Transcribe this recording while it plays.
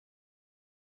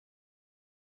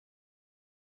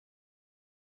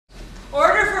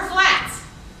Order for flats.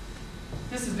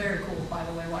 This is very cool, by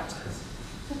the way. Watch this.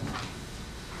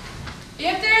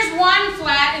 If there's one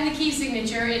flat in the key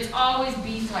signature, it's always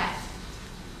B flat.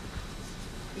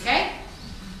 Okay?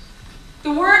 The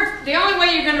only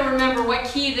way you're going to remember what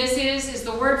key this is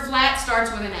the word flat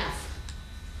starts with an F.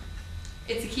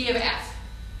 It's the key of F.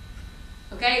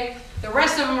 Okay? The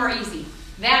rest of them are easy.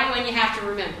 That one you have to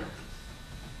remember.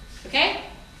 Okay?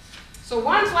 So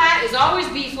one flat is always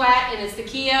B flat, and it's the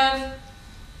key of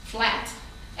flat,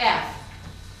 F.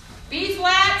 B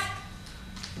flat,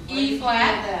 E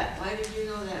flat. Why did you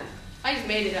know that? I just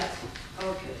made it up.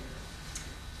 Okay.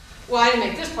 Well, I didn't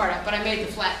make this part up, but I made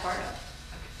the flat part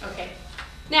up. Okay.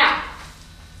 Now,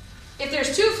 if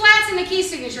there's two flats in the key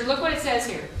signature, look what it says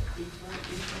here. B flat,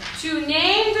 B flat. To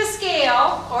name the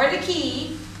scale, or the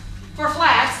key, for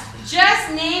flats,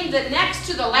 just name the next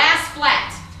to the last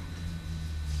flat.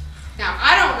 Now,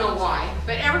 I don't know why,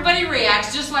 but everybody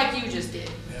reacts just like you just did.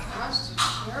 That's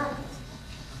terrible.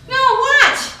 No,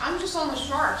 watch! I'm just on the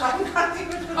sharps. I'm not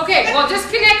even. Okay, well,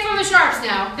 disconnect from the sharps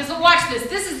now, because watch this.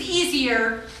 This is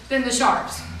easier than the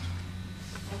sharps.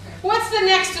 Okay. What's the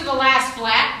next to the last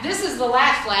flat? This is the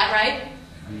last flat, right?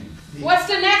 What's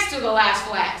the next to the last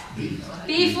flat? B flat.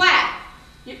 B flat.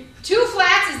 Two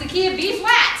flats is the key of B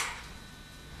flat.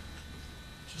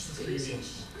 Just the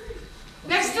previous.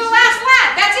 Next to the last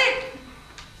flat. That's it.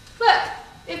 Look,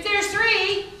 if there's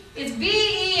three, it's B,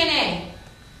 E, and A.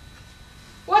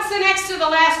 What's the next to the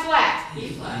last flat? B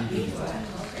flat. B flat.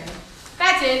 Okay.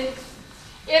 That's it.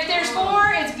 If there's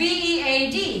four, it's B, E,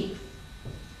 A, D.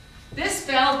 This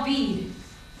spells bead.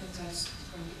 But that's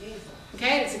from the A flat.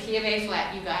 Okay, it's the key of A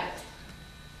flat. You got it.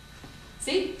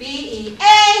 See? B, E,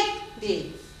 A,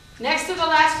 D. Next to the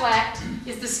last flat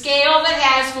is the scale that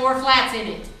has four flats in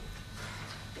it.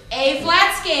 The A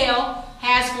flat scale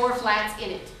has four flats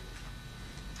in it.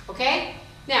 Okay?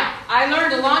 Now, I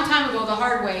learned a long time ago the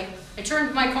hard way. I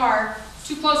turned my car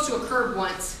too close to a curb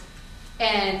once,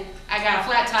 and I got a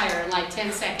flat tire in like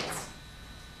 10 seconds.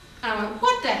 And I went,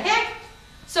 what the heck?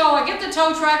 So I get the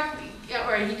tow truck,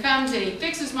 or he comes and he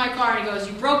fixes my car, and he goes,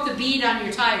 you broke the bead on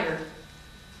your tire.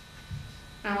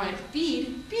 And I went,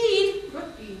 bead? Bead?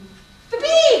 What bead? The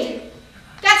bead!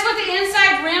 That's what the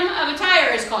inside rim of a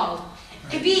tire is called.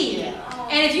 A bead.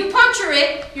 And if you puncture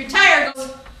it, your tire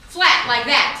goes flat like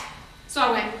that. So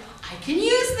I went, I can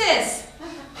use this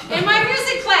in my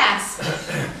music class.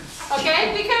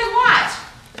 Okay? Because watch.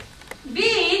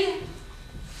 Bead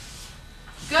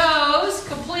goes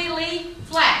completely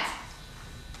flat.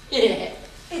 Yeah.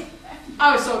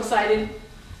 I was so excited.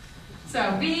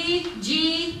 So B,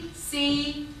 G,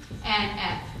 C, and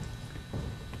F.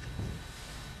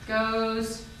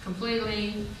 Goes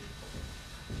completely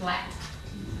flat.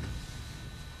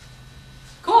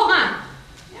 Cool, huh?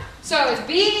 Yeah. So it's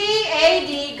B, E, A,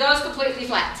 D goes completely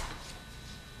flat.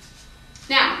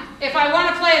 Now, if I want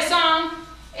to play a song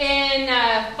in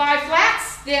 5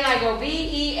 flats, then I go B,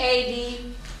 E, A,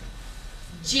 D,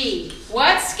 G.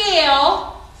 What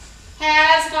scale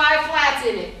has 5 flats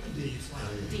in it? D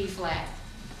flat. D flat.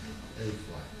 A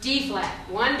flat. D flat.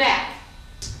 One back.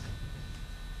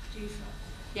 D flat.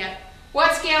 Yep.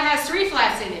 What scale has 3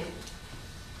 flats in it?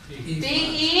 E B,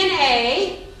 E, and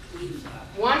A. E flat.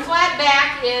 One flat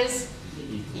back is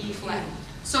E flat.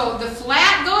 So the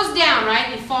flat goes down, right?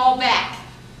 You fall back.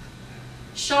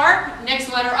 Sharp,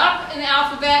 next letter up in the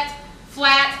alphabet.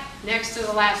 Flat, next to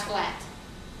the last flat.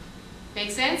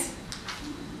 Make sense?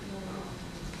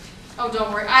 Oh,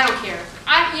 don't worry. I don't care.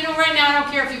 Right now I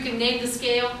don't care if you can name the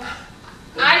scale.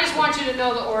 I just want you to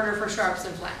know the order for sharps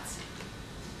and flats.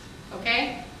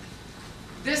 Okay?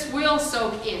 This will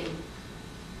soak in.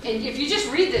 And if you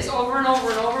just read this over and over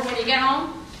and over when you get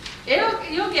home,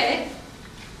 you'll get it.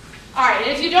 All right,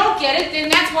 and if you don't get it, then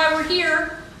that's why we're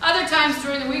here other times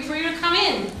during the week for you to come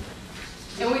in,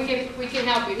 and we can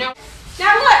help you. Now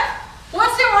look,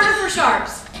 what's the order for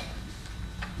sharps?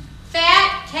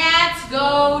 Fat cats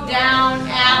go down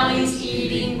alleys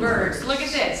eating birds. Look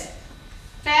at this.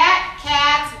 Fat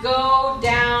cats go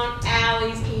down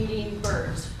alleys eating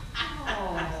birds.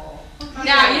 Oh.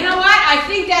 Now, you know what? I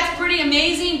think that's pretty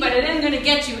amazing, but it isn't going to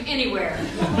get you anywhere.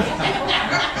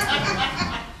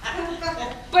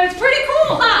 But it's pretty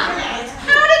cool, huh?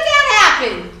 How did that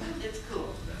happen? It's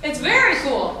cool. It's very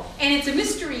cool, and it's a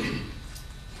mystery.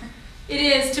 It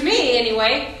is to me,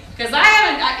 anyway, because I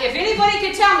haven't. If anybody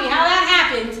could tell me how that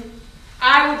happened,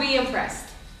 I will be impressed.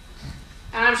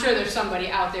 And I'm sure there's somebody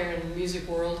out there in the music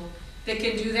world that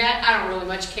can do that. I don't really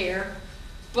much care,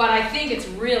 but I think it's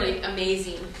really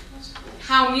amazing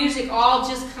how music all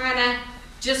just kind of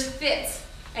just fits.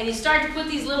 And you start to put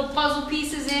these little puzzle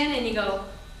pieces in, and you go,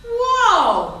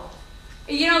 whoa,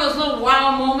 You know those little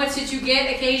wow moments that you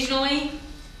get occasionally?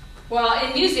 Well,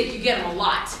 in music, you get them a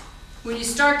lot. When you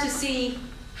start to see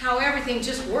how everything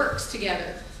just works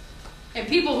together. And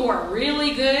people who are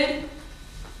really good,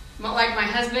 like my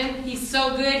husband, he's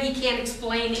so good he can't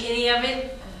explain any of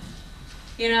it.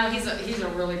 You know, he's a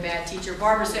really bad teacher.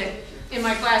 Barbara said in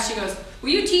my class, she goes, "Will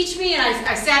you teach me?" And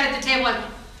I sat at the table and,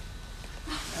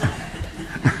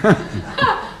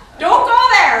 don't go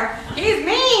there. He's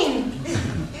mean.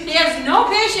 He has no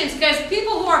patience because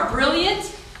people who are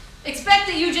brilliant expect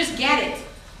that you just get it.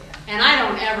 And I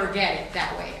don't ever get it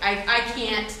that way. I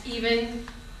can't even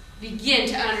begin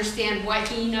to understand what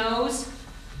he knows.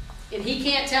 And he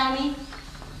can't tell me.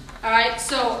 All right,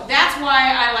 so that's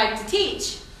why I like to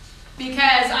teach.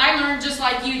 Because I learned just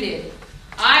like you did.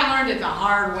 I learned it the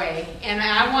hard way. And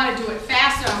I want to do it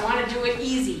faster. I want to do it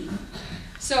easy.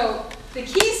 So the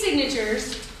key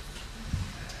signatures,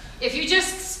 if you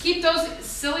just keep those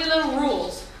silly little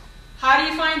rules, how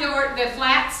do you find the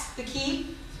flats, the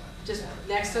key? Just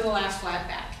next to the last flat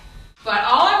back. But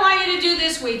all I want you to do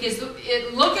this week is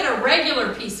look at a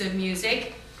regular piece of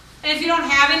music. And if you don't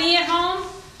have any at home,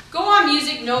 go on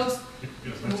Music Notes,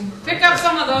 pick up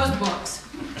some of those books.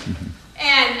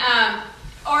 And,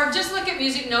 or just look at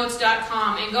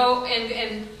musicnotes.com and go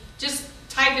and just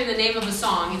type in the name of a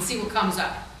song and see what comes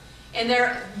up. And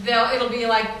it'll be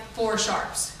like 4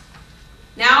 sharps.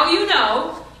 Now you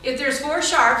know, if there's 4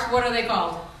 sharps, what are they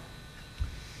called?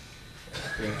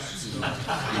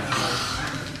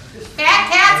 Fat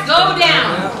cats go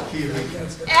down.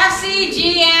 F, C,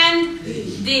 G, and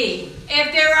D.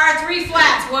 If there are 3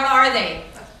 flats, what are they?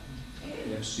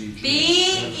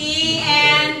 B, E,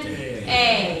 and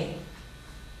A.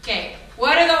 Okay,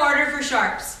 what are the order for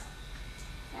sharps?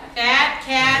 Fat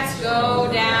cats go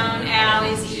down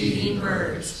alleys eating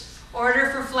birds. Order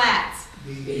for flats.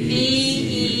 B,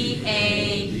 E,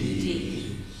 A,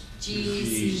 D. G,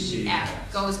 C, F.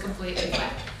 Goes completely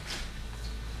flat.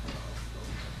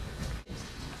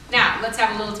 Now, let's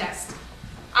have a little test.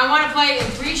 I want to play in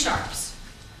 3 sharps.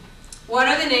 What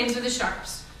are the names of the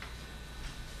sharps?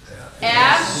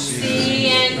 F, C,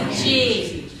 and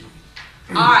G.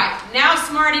 All right, now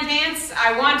smarty pants,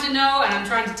 I want to know, and I'm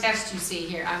trying to test you, see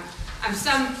here. I'm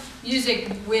some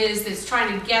music whiz that's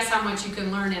trying to guess how much you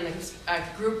can learn in a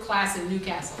group class in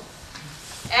Newcastle.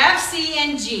 F, C,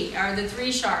 and G are the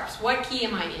 3 sharps. What key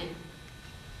am I in?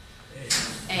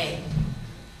 A.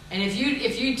 And if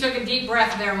you took a deep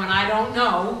breath there when I don't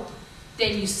know,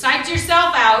 then you psyched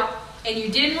yourself out and you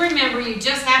didn't remember. You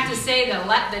just have to say the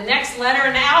next letter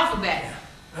in the alphabet.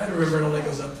 I remember it only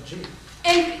goes up to G.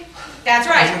 And that's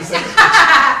right.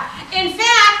 In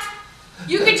fact,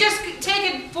 you could just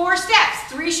take it 4 steps.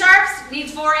 3 sharps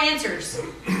needs 4 answers.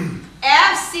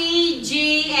 F, C,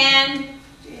 G, and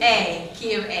A.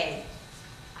 Key of A.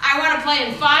 I want to play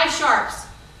in 5 sharps.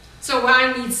 So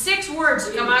I need 6 words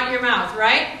to come out of your mouth,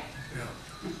 right?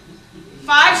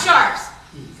 5 sharps.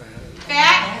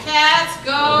 Fat cats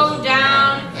go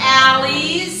down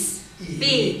alleys.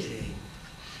 B.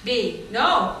 B.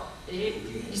 No.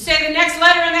 You say the next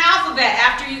letter in the alphabet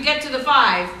after you get to the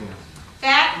 5.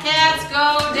 Fat cats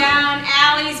go down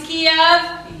alleys. Key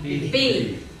of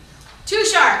B. 2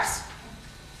 sharps.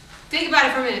 Think about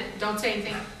it for a minute. Don't say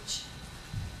anything.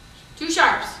 2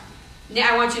 sharps.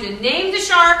 Now I want you to name the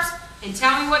sharps and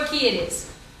tell me what key it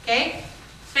is. Okay?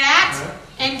 Fat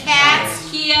and cats,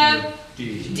 key of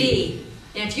D.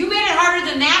 And if you made it harder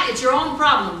than that, it's your own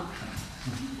problem.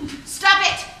 Stop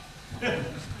it.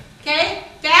 Okay?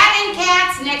 Fat and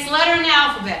cats, next letter in the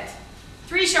alphabet.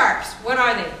 3 sharps. What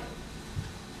are they?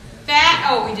 Fat,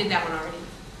 oh, we did that one already.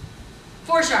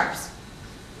 4 sharps.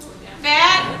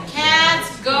 Fat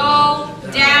cats go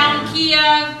down, key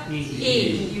of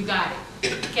E. You got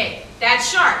it. Okay, that's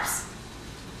sharps.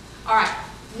 All right,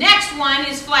 next one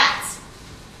is flats.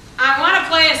 I want to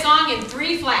play a song in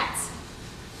 3 flats.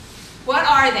 What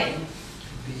are they?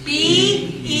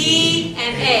 B, E,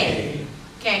 and A.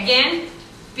 Okay, again.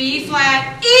 B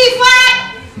flat, E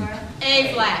flat,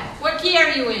 A flat. What key are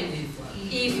you in?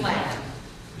 E flat.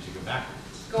 We should go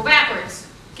backwards. Go backwards.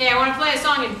 Okay, I want to play a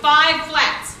song in 5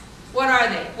 flats. What are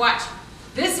they? Watch.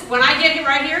 This, when I get it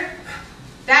right here,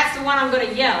 that's the one I'm going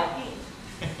to yell.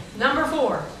 Number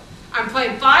 4. I'm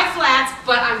playing 5 flats,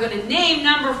 but I'm going to name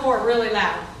number 4 really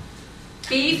loud.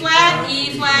 B flat,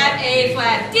 E flat, A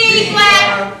flat, D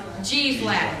flat, G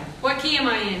flat. What key am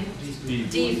I in?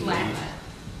 D flat.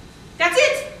 That's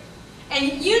it.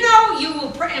 And you know you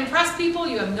will impress people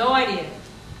you have no idea.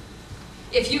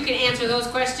 If you can answer those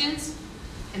questions,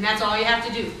 and that's all you have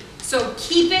to do. So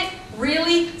keep it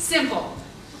really simple.